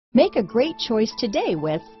Make a great choice today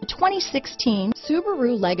with the 2016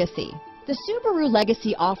 Subaru Legacy. The Subaru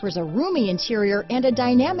Legacy offers a roomy interior and a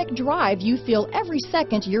dynamic drive you feel every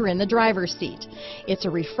second you're in the driver's seat. It's a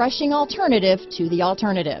refreshing alternative to the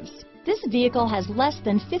alternatives. This vehicle has less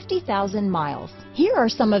than 50,000 miles. Here are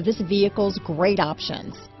some of this vehicle's great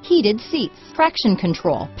options: heated seats, traction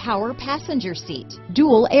control, power passenger seat,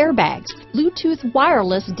 dual airbags, Bluetooth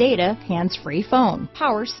wireless data, hands-free phone,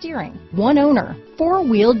 power steering, one owner,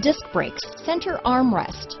 four-wheel disc brakes, center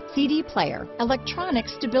armrest, CD player, electronic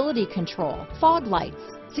stability control, fog lights,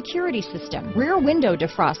 security system, rear window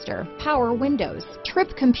defroster, power windows,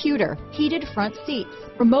 trip computer, heated front seats,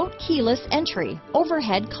 remote keyless entry,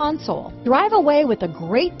 overhead console. Drive away with a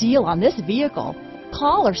great deal on this vehicle.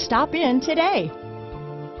 Call or stop in today.